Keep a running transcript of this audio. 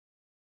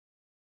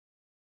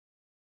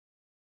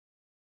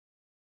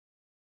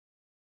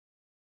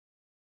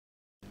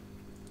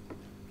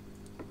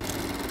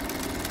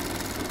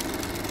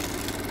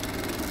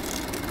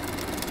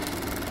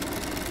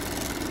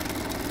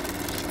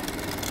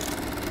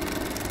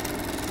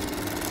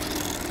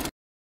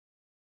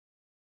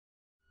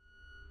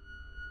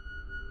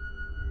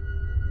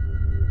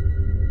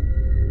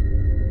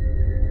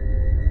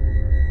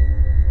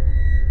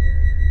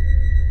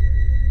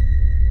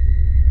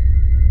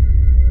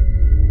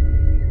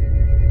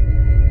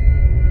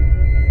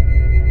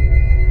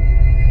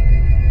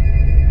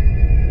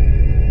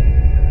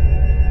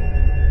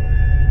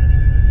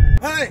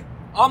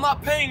I'm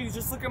not paying you,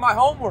 just look at my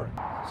homework.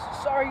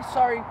 Sorry.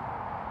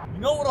 You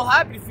know what'll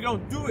happen if you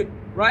don't do it,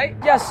 right?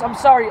 Yes, I'm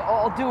sorry.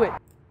 I'll do it.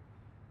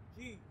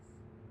 Jeez.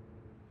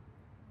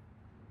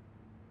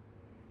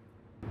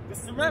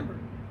 Just remember,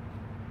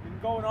 you can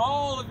go in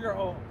all of your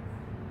homes.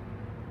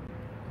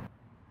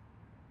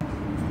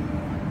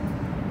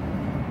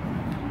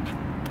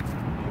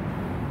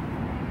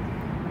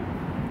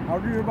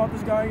 How'd you hear about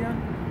this guy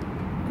again?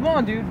 Come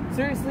on, dude.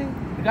 Seriously?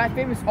 The guy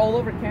famous all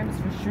over campus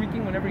for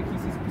shrieking whenever he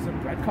sees a piece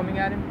of bread coming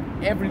at him?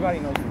 Everybody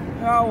knows him.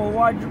 Yeah, well,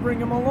 why'd you bring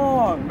him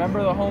along?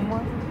 Remember the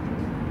homework?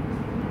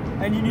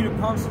 And you need to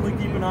constantly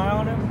keep an eye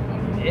on him?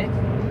 It?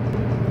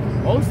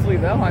 Mostly,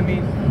 though. I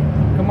mean,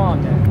 come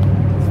on,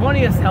 man. It's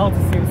funny as hell to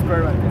see him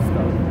square like this,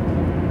 though.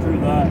 True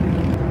that.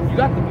 You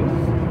got the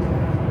boost?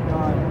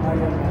 I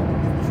get it.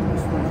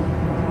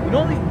 You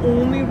know the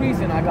only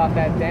reason I got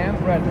that damn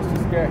bread was to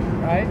scare you,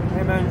 right?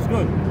 Hey, man, it's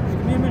good. Just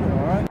give me a minute,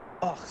 alright?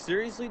 Ugh,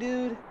 seriously,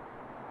 dude?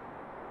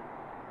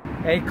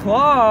 Hey,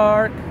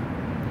 Clark!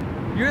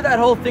 You hear that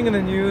whole thing in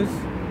the news?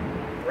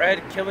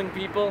 Bread killing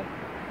people?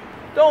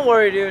 Don't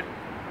worry, dude.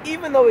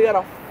 Even though we got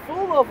a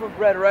full loaf of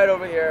bread right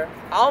over here,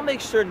 I'll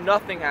make sure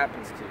nothing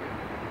happens to you.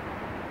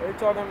 Are you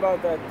talking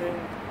about that thing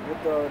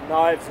with the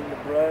knives and the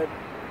bread?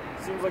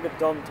 Seems like a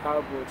dumb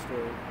tabloid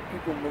story.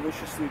 People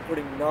maliciously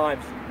putting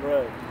knives in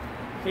bread.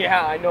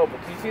 Yeah, I know,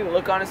 but do you see the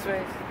look on his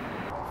face?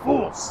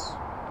 Fools!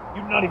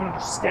 You do not even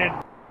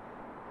understand.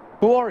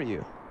 Who are you?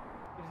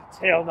 It is a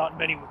tale not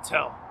many would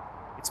tell.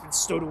 It's been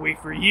stowed away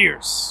for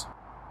years.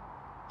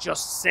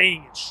 Just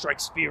saying it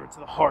strikes fear into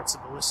the hearts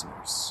of the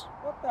listeners.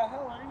 What the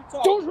hell are you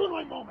talking? Don't ruin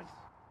my moment!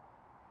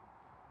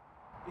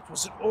 It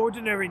was an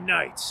ordinary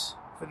night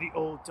for the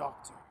old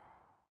doctor.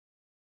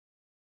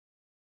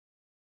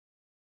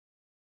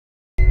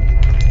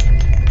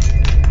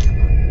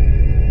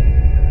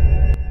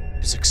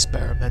 His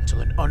experimental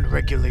and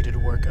unregulated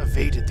work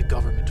evaded the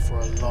government for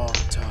a long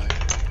time.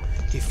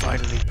 He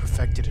finally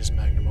perfected his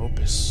magnum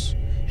opus,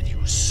 and he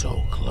was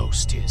so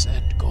close to his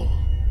end goal.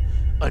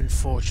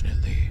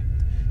 Unfortunately,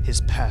 his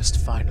past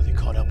finally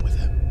caught up with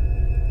him.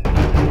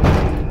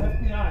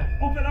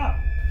 FBI, open up!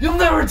 You'll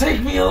never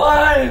take me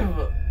alive!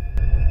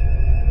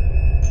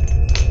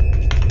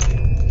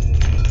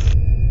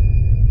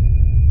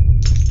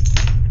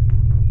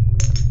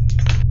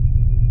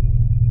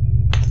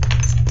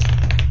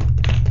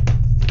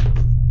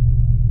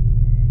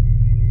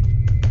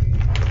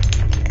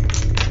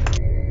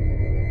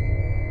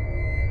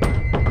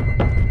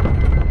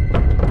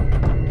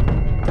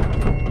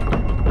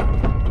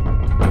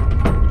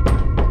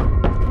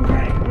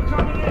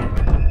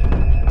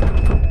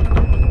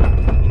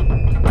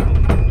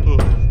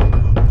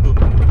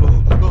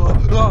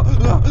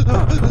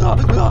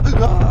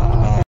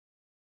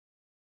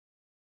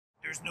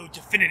 There's no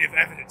definitive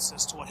evidence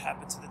as to what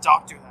happened to the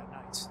doctor that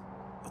night,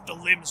 but the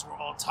limbs were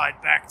all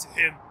tied back to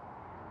him.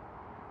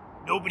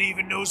 Nobody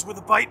even knows where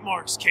the bite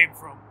marks came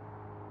from.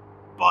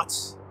 But,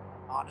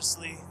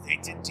 honestly, they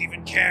didn't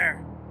even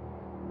care.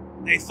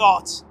 They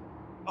thought,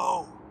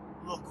 oh,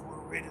 look,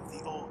 we're rid of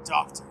the old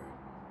doctor.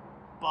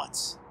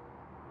 But,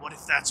 what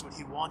if that's what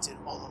he wanted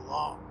all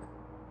along?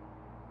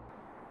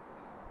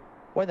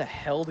 Why the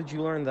hell did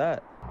you learn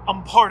that?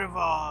 I'm part of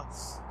a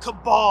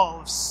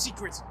cabal of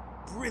secret,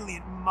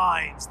 brilliant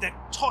minds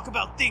that talk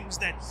about things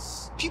that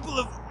people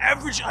of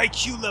average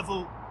IQ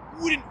level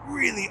wouldn't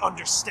really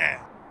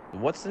understand.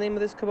 What's the name of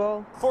this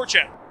cabal?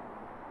 4chan.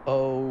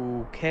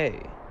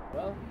 Okay.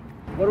 Well,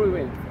 what are we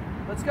waiting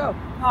for? Let's go.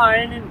 I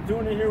ain't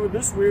doing it here with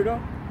this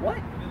weirdo. What?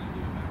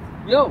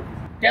 Yo,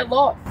 get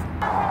lost.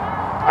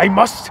 I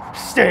must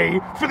stay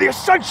for the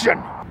Ascension!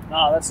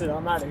 Nah, that's it.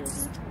 I'm out of here,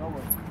 dude. No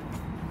way.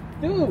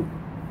 Dude!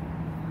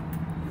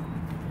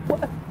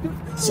 What? Dude,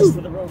 It's just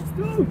for the road.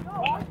 Dude,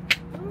 no!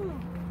 Dude,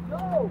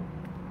 no!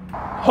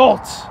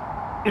 Halt!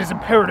 It is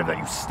imperative that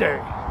you stay.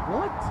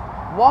 What?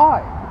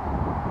 Why?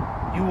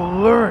 You will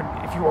learn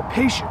if you are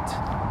patient.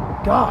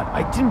 God,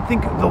 I didn't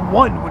think the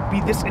one would be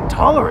this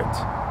intolerant.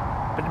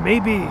 But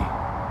maybe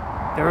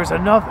there is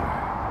another.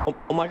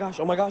 Oh my gosh,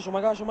 oh my gosh, oh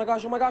my gosh, oh my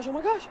gosh, oh my gosh, oh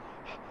my gosh!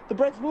 The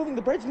bread's moving,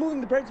 the bread's moving,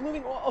 the bread's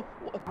moving. Oh.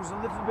 It was a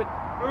little bit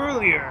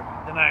earlier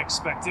than I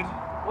expected.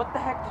 What the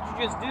heck did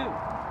you just do?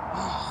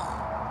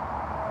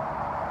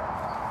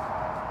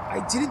 I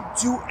didn't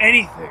do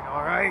anything,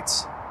 alright?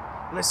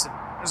 Listen,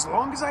 as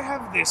long as I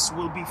have this,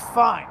 we'll be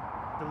fine.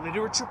 The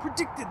literature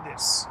predicted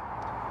this.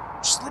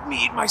 Just let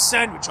me eat my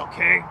sandwich,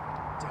 okay?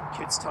 Damn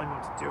kids telling me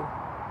what to do.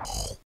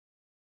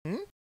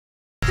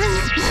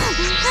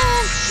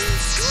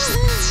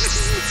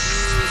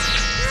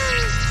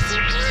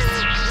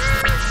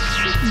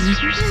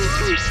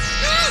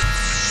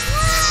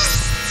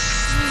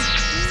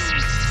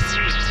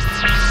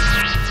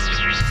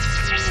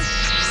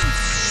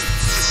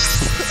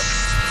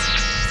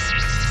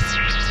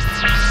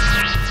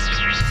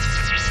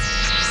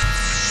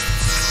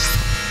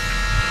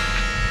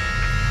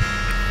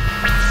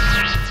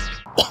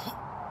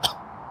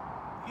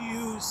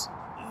 Use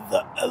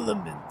the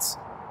element.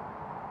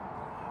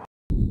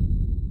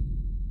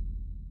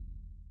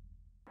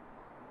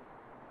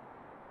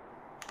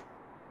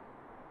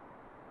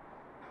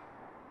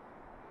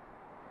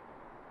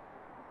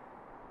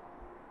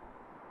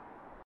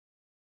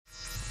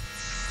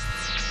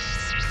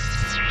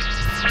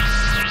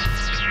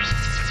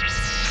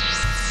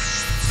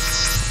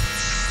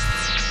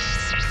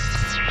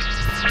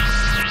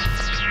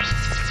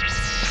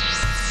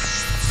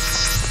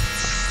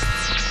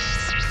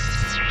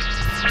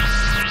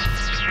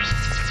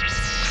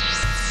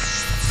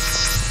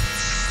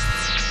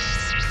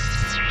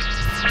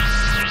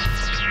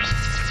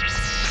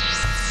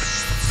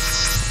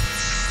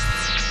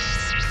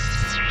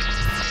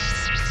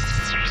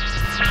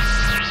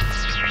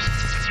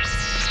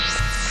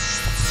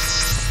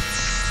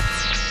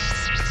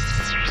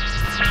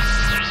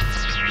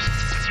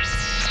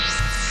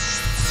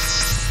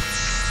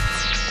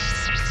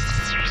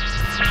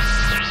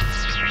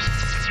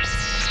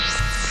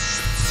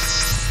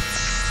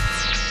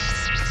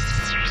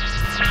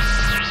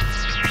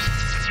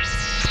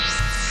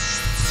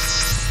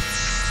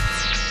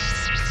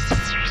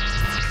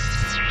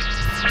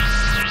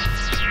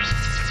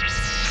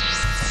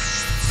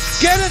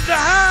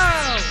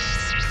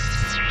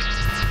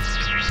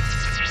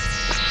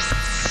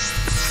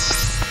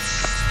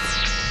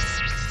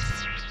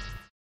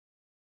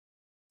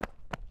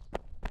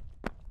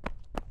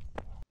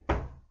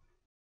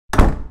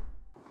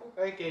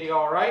 Hey, Katie,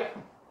 all right?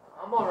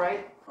 I'm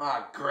alright.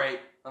 Ah,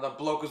 great. Now the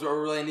bloke is what we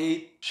really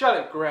need. Shut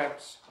it,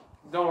 Gramps.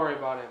 Don't worry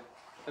about him.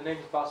 The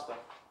name's Busta.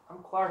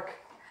 I'm Clark.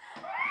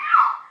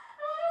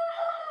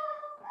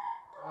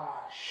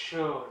 Ah,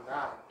 shoot,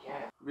 not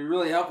again. It'd be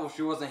really helpful if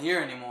she wasn't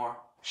here anymore.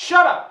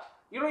 Shut up!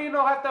 You don't even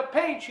know half the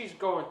pain she's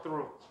going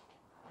through.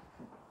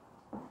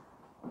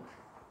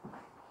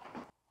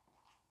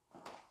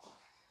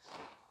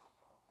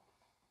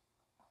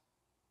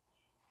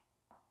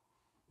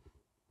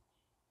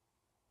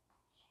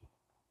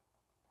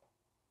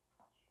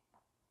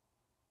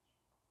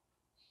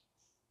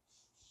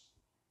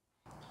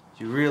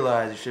 You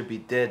realize you should be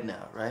dead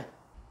now, right?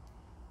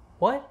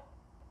 What?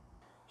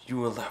 You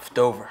were left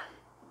over.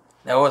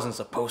 That wasn't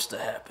supposed to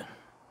happen.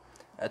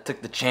 I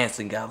took the chance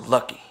and got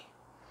lucky.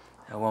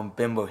 That one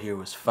bimbo here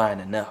was fine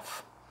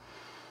enough.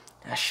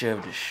 I should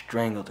have just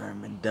strangled her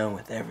and been done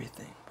with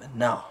everything, but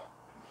no.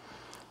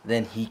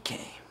 Then he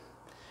came.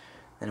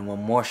 Then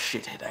one more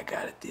shithead I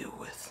gotta deal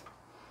with.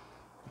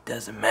 It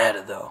doesn't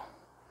matter though.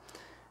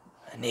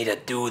 I need to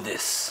do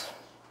this.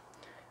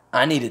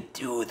 I need to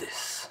do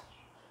this.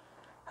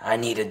 I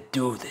need to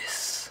do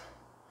this.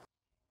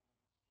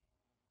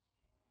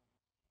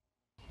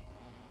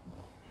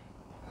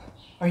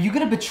 Are you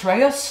gonna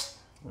betray us?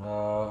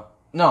 No.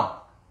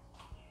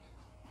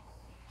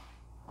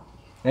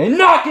 Hey,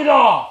 knock it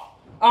off!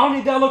 I don't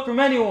need that look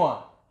from anyone.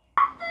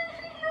 It's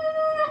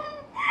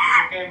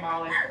okay,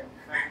 Molly.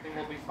 Everything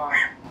will be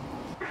fine.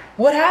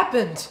 What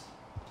happened?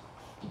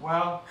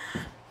 Well,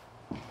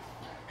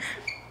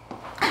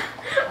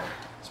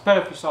 it's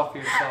better if you saw for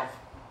yourself.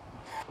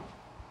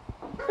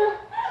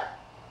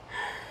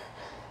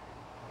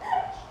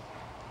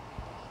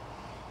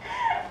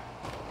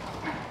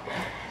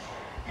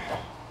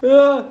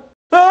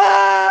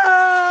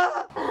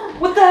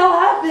 What the hell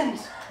happened?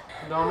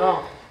 Don't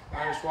know.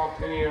 I just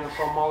walked in here and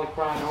saw Molly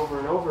crying over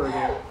and over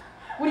again.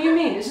 What do you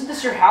mean? Isn't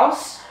this your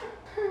house?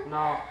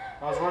 No,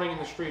 I was running in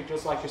the street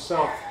just like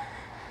yourself,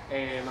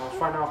 and I was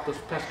fighting off those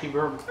pesky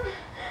vermin.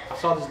 I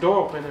saw this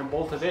door open and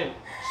bolted in.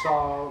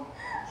 Saw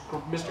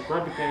Mr.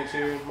 Grumpy Pants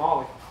here and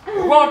Molly.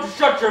 Why don't you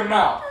shut your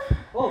mouth?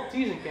 Oh,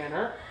 teasing can't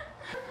hurt.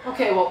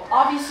 Okay, well,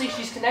 obviously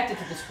she's connected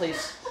to this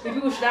place. Maybe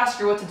we should ask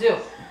her what to do.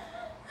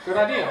 Good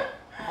idea.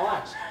 I'll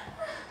ask.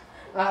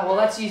 Well,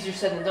 that's easier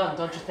said than done,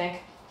 don't you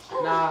think?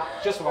 Nah,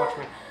 just watch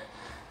me.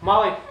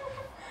 Molly,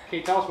 can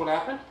you tell us what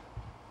happened?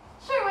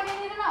 Sure, what do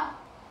you need to know?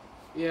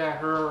 Yeah,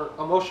 her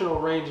emotional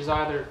range is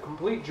either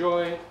complete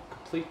joy,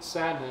 complete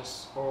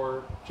sadness,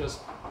 or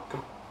just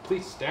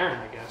complete staring,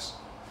 I guess.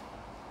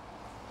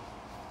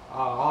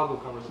 I'll go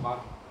cover the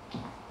body.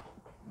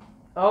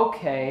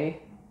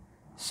 Okay.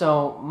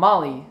 So,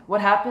 Molly,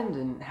 what happened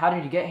and how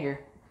did you get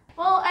here?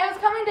 Well, I was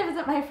coming to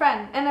visit my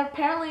friend, and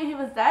apparently he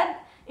was dead,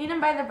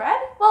 eaten by the bread.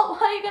 Well,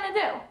 what are you gonna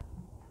do?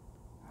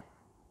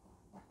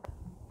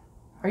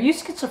 Are you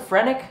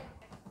schizophrenic?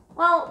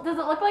 Well, does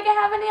it look like I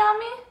have any on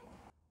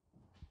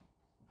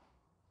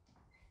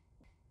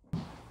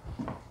me?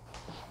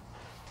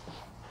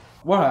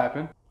 What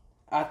happened?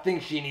 I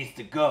think she needs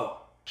to go.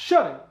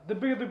 Shut it! The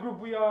bigger the group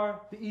we are,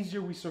 the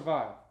easier we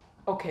survive.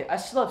 Okay, I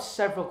still have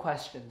several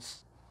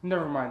questions.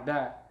 Never mind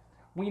that.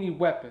 We need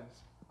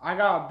weapons. I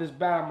got this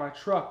bat on my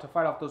truck to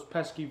fight off those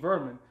pesky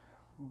vermin,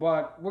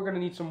 but we're gonna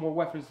need some more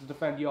weapons to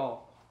defend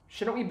y'all.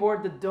 Shouldn't we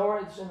board the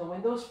doors and the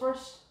windows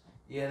first?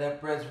 Yeah, that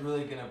bread's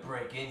really gonna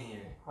break in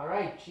here.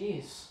 Alright,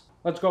 jeez.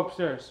 Let's go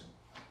upstairs.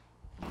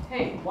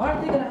 Hey, why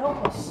aren't they gonna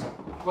help us?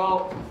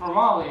 Well, for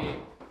Molly,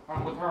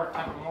 with her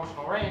type of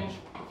emotional range,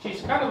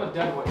 she's kind of a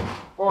deadweight.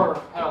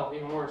 Or, hell,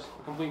 even worse,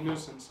 a complete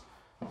nuisance.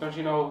 Don't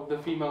you know the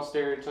female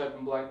stereotype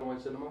in black and white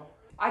cinema?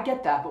 I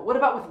get that, but what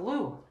about with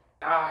Lou?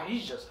 Ah,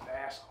 he's just an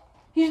asshole.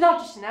 He's not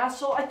just an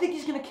asshole, I think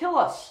he's gonna kill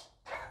us.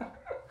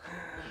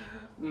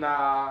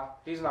 Nah,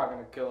 he's not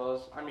gonna kill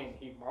us. I mean,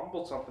 he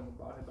mumbled something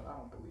about it, but I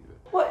don't believe it.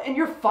 What, and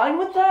you're fine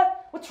with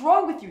that? What's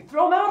wrong with you?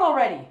 Throw him out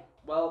already.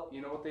 Well,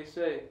 you know what they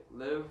say.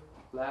 Live,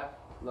 laugh,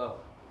 love.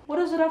 What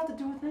does it have to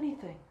do with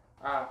anything?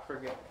 Ah,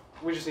 forget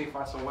it. We just need to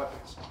find some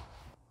weapons.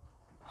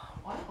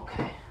 What?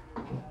 Okay.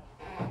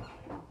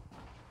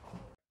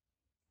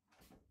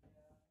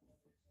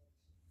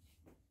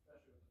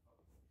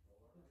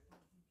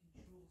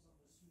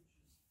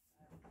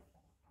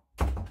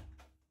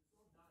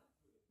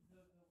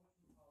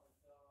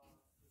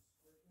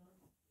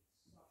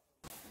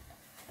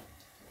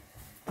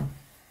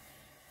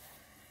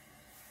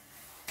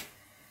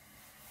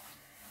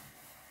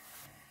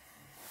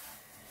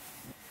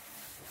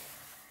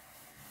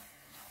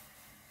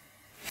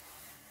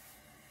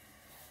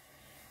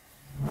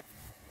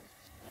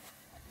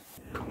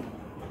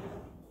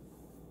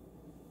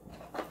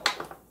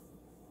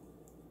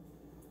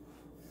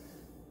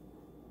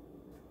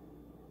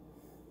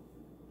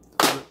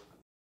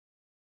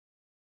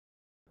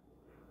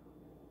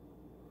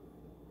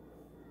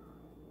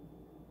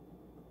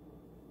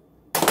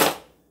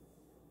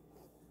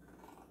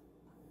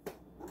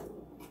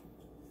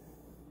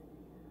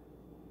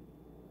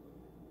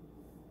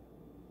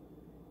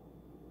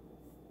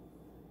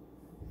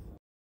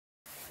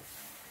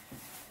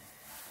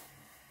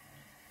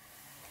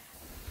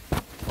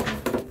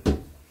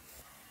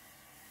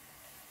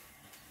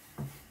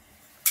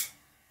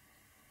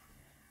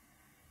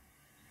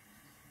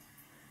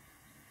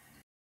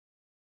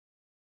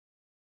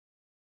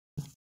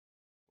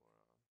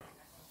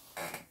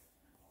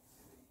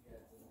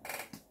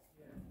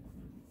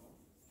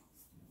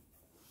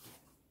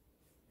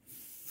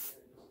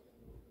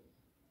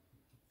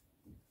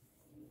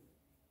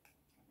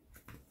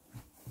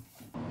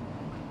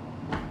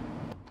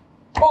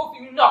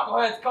 you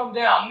knuckleheads come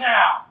down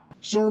now!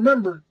 So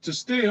remember to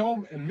stay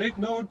home and make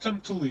no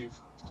attempt to leave.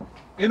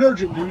 In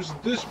urgent news,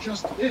 this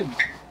just in.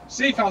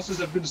 Safe houses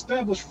have been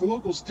established for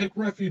locals to take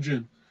refuge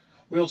in.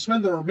 We'll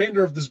spend the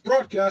remainder of this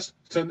broadcast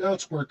to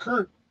announce where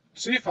current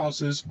safe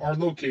houses are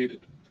located.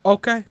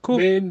 Okay, cool.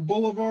 Main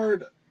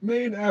Boulevard,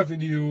 Main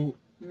Avenue,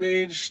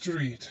 Main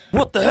Street.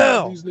 What the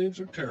hell? These names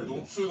are terrible.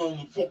 Don't sit on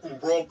the fucking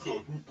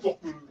broadcast.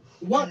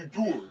 What? are you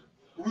doing?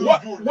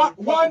 What?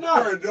 Why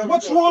not?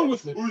 What's wrong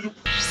with it?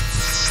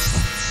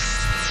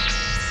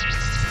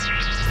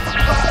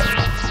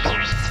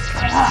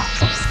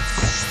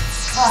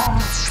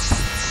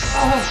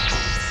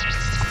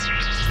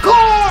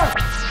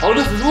 Oh,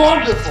 this is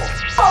wonderful!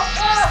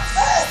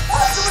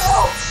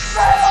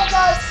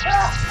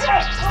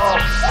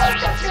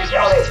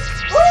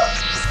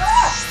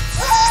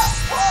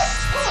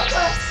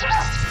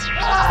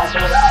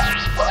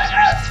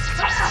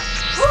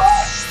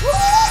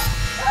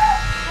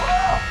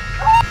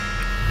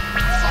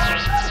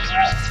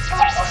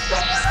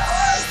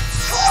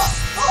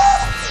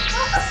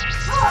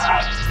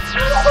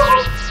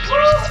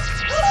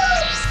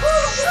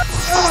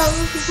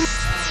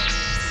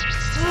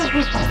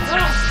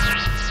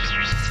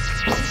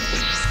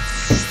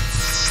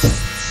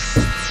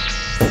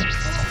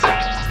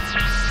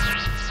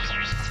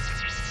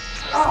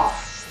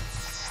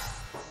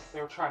 They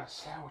were trying to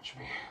sandwich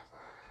me.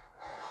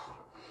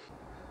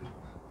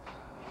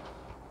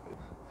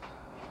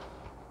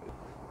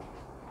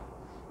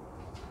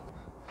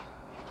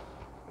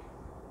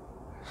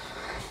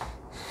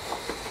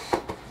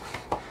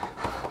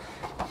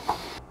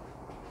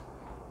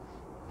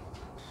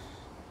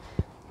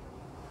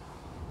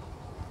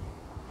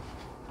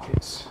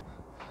 It's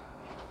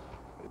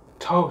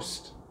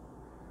toast.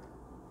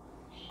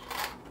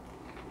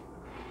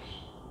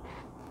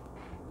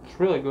 It's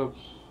really good.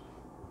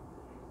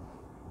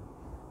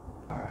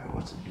 Alright,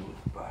 what's it do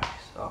with the bodies?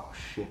 Oh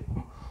shit.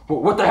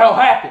 What the hell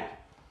happened?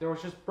 There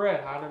was just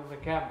bread hiding in the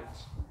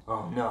cabinets.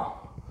 Oh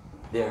no.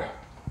 They're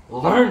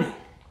learning.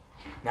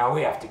 Now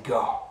we have to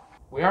go.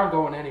 We aren't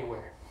going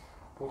anywhere.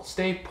 We'll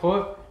stay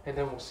put, and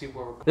then we'll see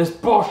where we're going. This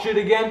bullshit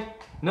again?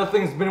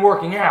 Nothing's been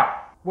working out.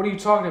 What are you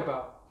talking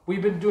about?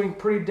 We've been doing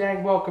pretty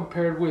dang well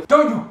compared with...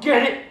 Don't you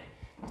get it?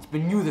 It's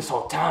been you this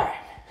whole time.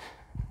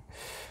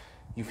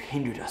 You've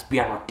hindered us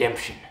beyond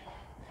redemption.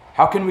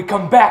 How can we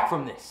come back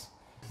from this?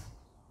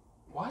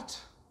 What?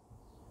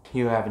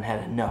 You haven't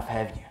had enough,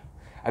 have you?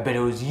 I bet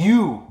it was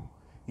you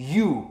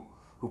who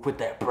put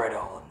that bread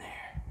all in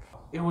there.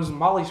 It was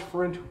Molly's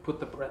friend who put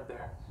the bread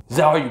there. Is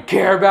that all you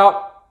care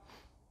about?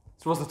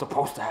 This wasn't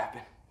supposed to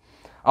happen.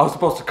 I was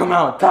supposed to come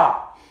out on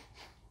top.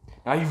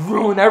 Now you've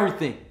ruined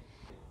everything.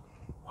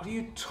 What are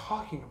you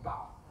talking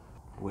about?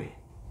 Wait,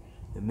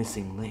 the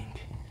missing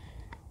link.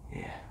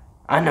 Yeah,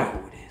 I know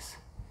who it is.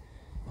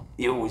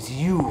 It was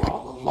you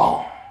all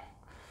along.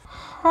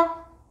 Huh?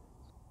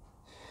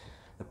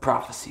 The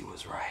prophecy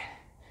was right.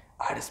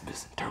 I just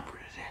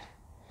misinterpreted it.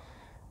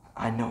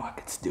 I know I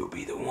could still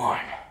be the one.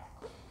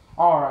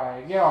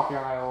 Alright, get off your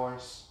high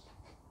horse.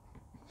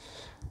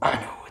 I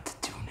know what to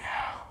do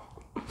now.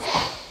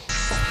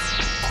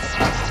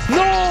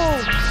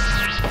 No!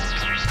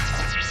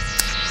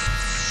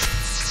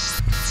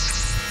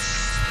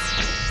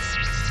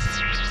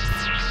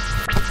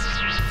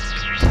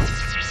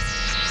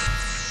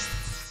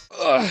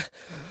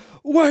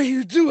 Why are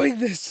you doing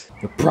this?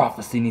 The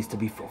prophecy needs to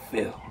be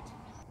fulfilled.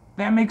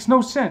 That makes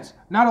no sense.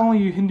 Not only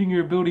are you hindering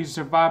your ability to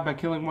survive by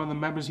killing one of the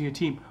members of your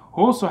team,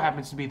 who also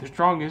happens to be the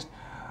strongest,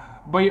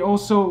 but you're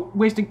also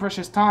wasting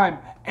precious time,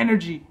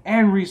 energy,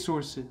 and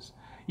resources.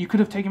 You could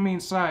have taken me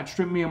inside,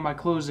 stripped me of my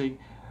clothing,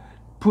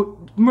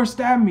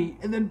 stabbed me,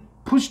 and then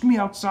pushed me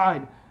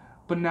outside.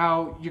 But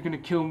now you're gonna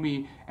kill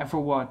me, and for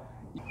what?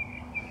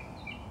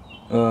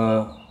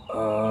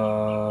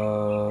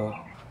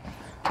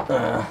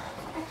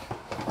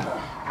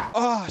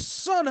 Ah,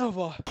 son of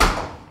a...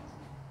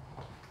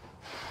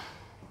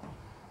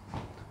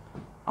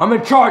 I'm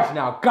in charge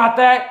now, got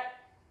that?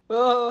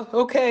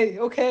 Okay.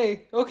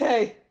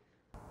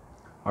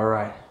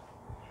 Alright.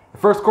 The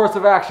first course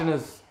of action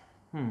is...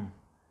 I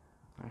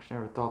actually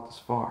never thought this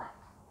far.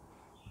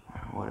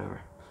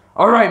 Whatever.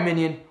 Alright,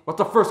 minion, what's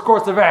the first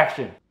course of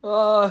action?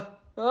 I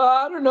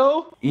don't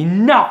know.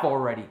 Enough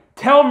already!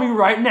 Tell me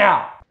right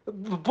now!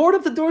 Board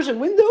up the doors and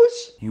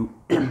windows? You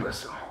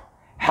imbecile.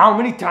 How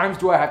many times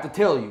do I have to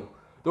tell you?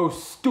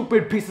 Those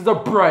stupid pieces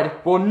of bread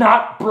will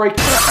not break.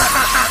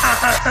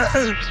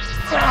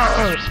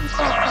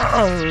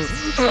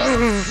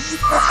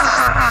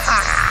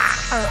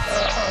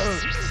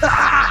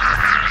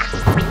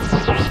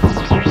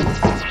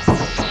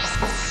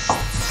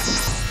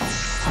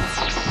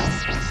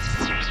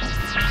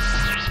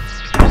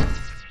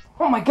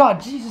 Oh my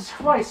God, Jesus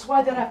Christ,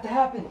 why'd that have to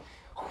happen?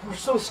 Oh, we're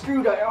so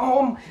screwed. I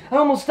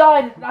almost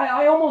died.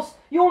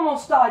 You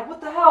almost died.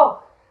 What the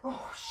hell?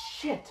 Oh,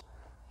 shit.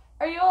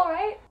 Are you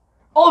alright?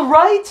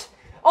 Alright?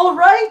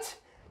 Alright?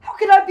 How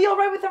can I be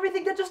alright with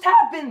everything that just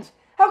happened?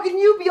 How can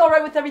you be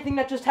alright with everything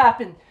that just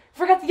happened?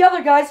 Forget the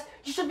other guys.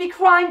 You should be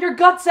crying your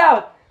guts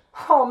out.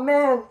 Oh,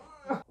 man.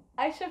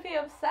 I should be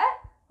upset?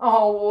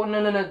 Oh,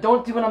 no.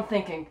 Don't do what I'm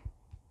thinking.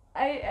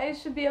 I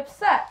should be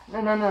upset.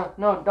 No,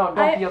 don't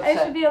be upset.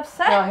 I should be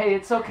upset? No, hey,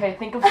 it's okay.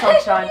 Think of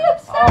sunshine. I should be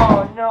upset.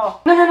 Oh, no.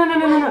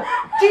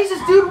 Jesus,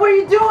 dude, what are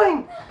you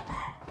doing?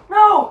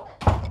 No!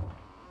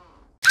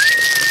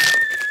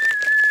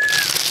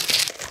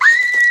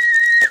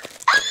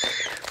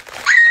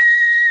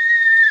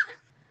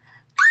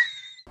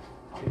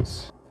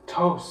 It's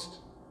toast.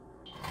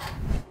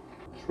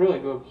 It's really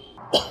good.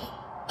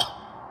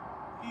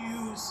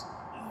 Use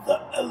the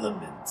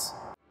element.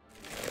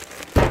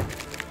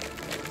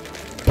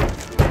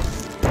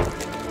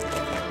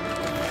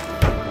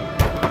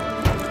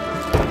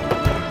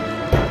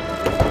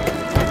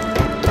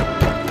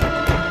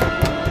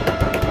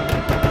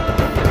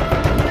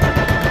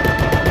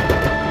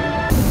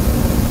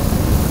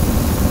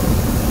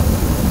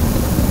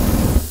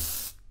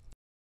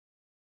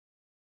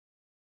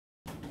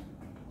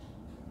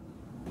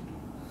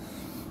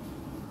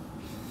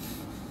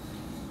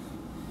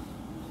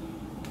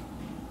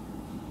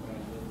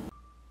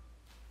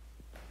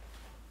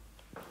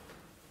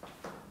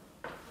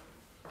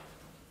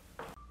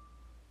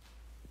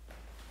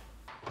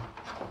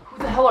 Who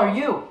the hell are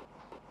you?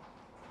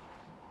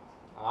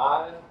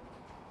 I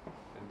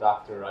am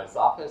Dr.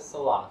 Isophagus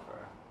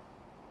Solonifer.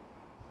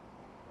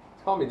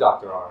 Call me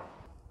Dr. R.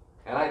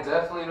 And I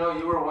definitely know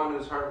you were one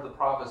who's heard of the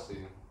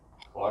prophecy,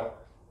 Clark.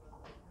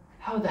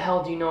 How the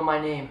hell do you know my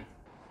name?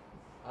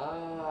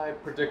 I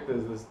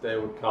predicted this day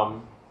would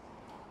come.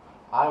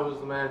 I was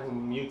the man who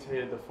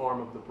mutated the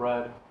form of the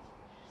bread.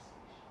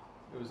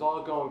 It was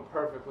all going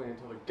perfectly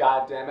until the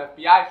goddamn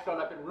FBI showed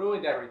up and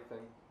ruined everything.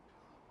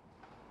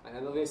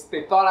 And at least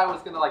they thought I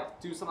was gonna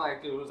do something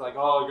like, it was like,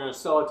 oh, you're gonna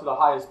sell it to the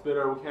highest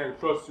bidder, we can't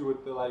trust you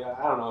with the, I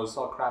don't know, it was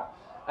all crap.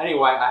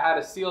 Anyway, I had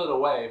to seal it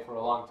away for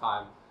a long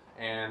time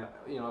and,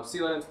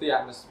 seal it into the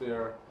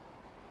atmosphere.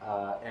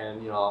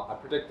 And, I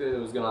predicted it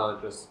was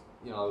gonna just,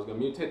 it was gonna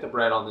mutate the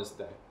bread on this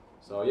day.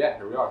 So yeah,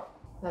 here we are.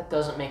 That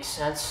doesn't make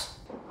sense.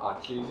 Oh,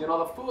 jeez,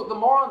 the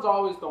morons are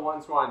always the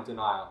ones who are in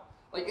denial.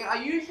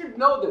 You should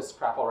know this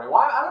crap already.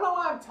 Why? I don't know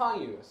why I'm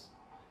telling you this.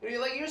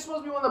 You're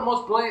supposed to be one of the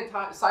most brilliant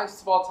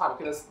scientists of all time,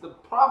 because the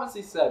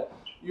prophecy said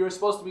you're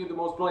supposed to be the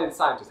most brilliant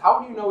scientist. How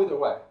would you know either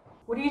way?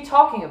 What are you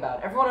talking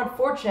about? Everyone on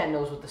 4chan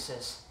knows what this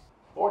is.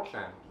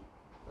 4chan?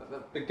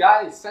 The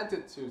guy he sent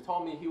it to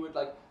told me he would,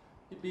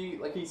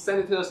 he sent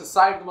it to the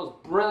society of the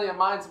most brilliant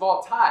minds of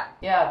all time.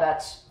 Yeah,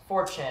 that's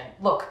 4chan.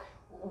 Look,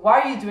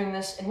 why are you doing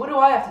this, and what do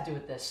I have to do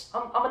with this?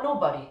 I'm a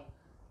nobody.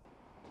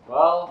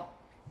 Well,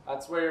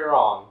 that's where you're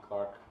wrong,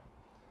 Clark.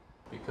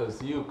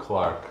 Because you,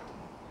 Clark,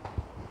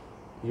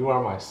 you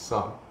are my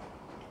son.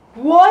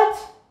 What?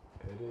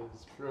 It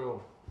is true.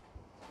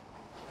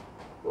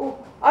 Oh,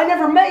 I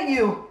never met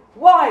you.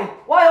 Why?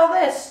 Why all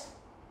this?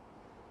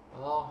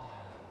 Well,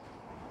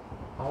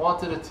 I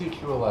wanted to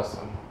teach you a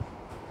lesson.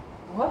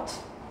 What?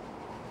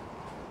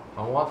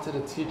 I wanted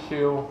to teach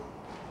you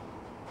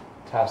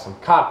to have some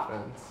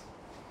confidence.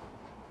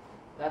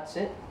 That's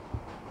it?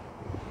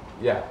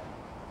 Yeah.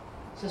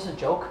 Is this a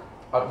joke?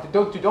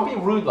 Don't be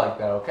rude like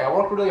that, okay? I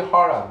worked really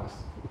hard on this.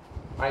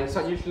 Alright,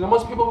 so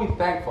most people will be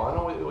thankful. I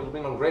know what you're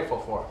being ungrateful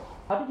for.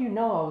 How did you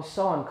know I was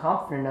so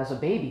unconfident as a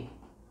baby?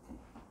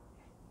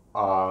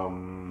 I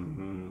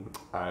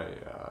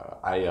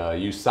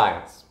use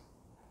science.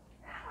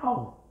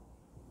 How?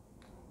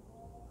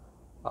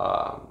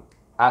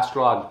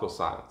 Astrological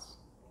science.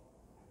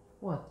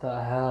 What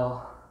the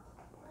hell?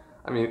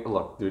 I mean,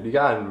 look, dude, you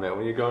gotta admit,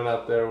 when you're going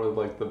out there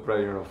with, the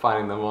bread,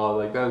 finding them all,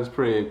 that was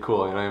pretty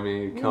cool, you know what I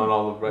mean? Killing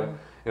all the bread,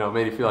 it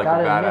made you feel like a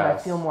badass. Admit, I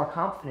feel more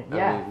confident,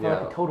 I feel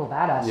like a total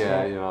badass.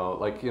 Yeah,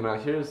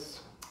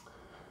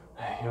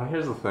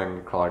 here's the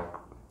thing, Clark.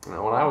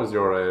 When I was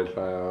your age,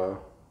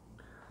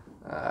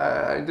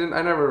 I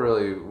never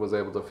really was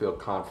able to feel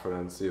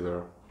confidence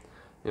either.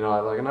 I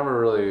never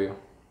really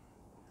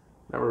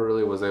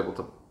was able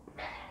to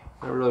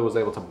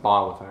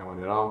bond with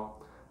anyone,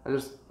 I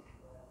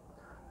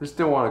just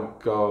didn't want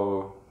to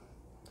go.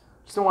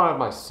 Just didn't want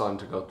my son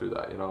to go through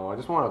that. I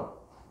just wanted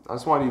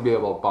you to be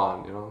able to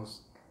bond.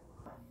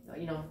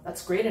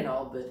 That's great and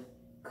all, but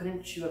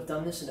couldn't you have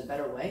done this in a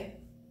better way?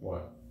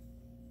 What?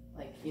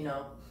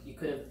 You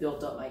could have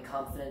built up my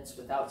confidence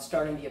without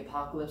starting the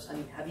apocalypse. I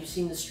mean, have you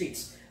seen the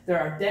streets? There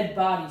are dead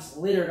bodies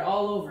littered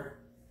all over.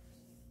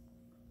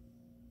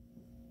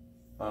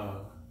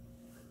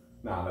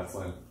 Nah, that's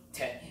lame.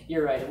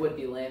 You're right. It would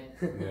be lame.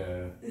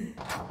 Yeah.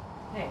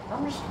 Hey,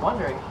 I'm just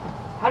wondering,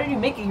 how did you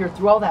make it here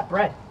through all that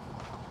bread?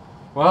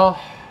 Well,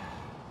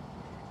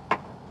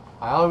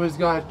 I always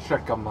got a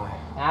trick on my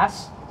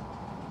ass.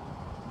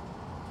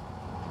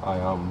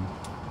 I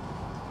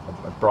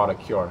brought a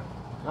cure.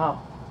 Oh,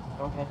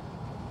 okay.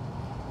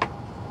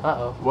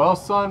 Uh-oh. Well,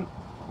 son,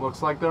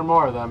 looks like there are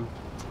more of them.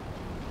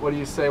 What do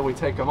you say we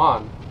take them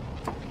on?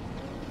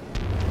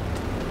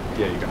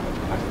 Yeah, you got it.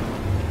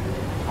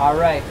 All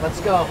right,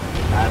 let's go.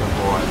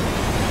 Attaboy.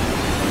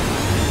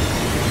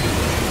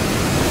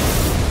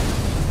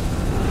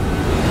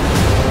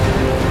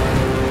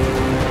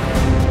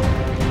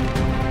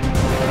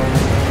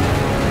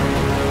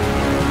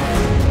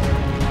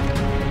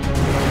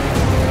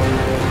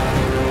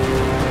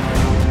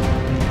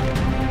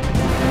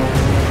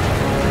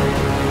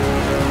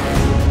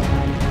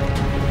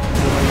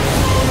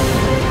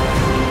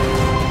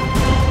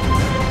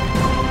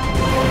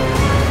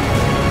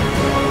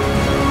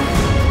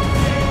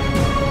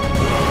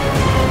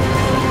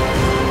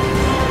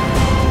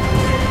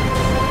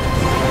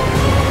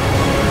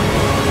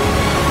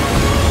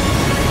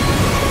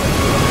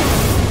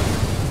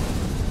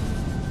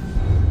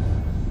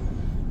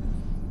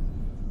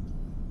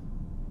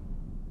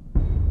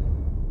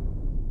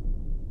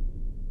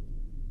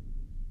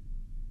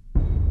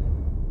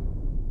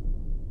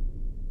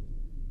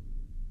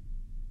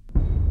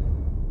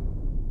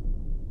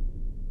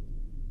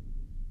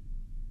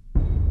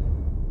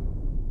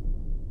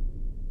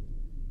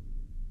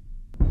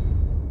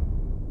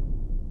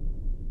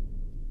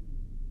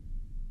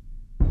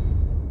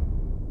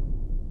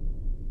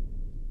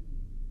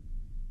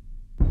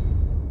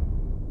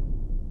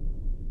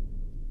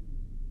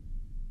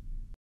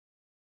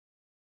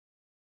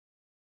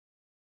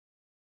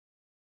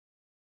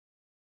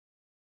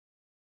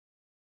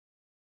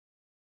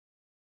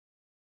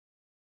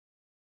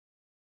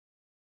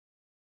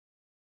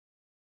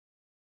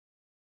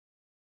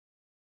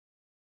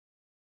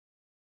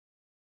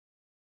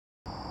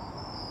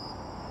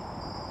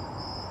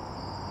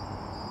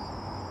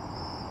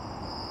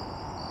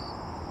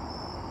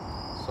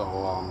 So,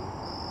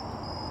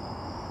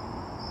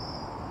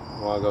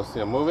 you wanna go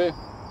see a movie?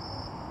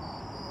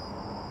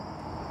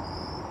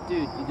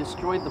 Dude, you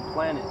destroyed the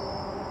planet.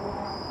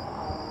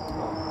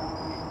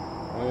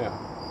 Oh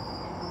yeah.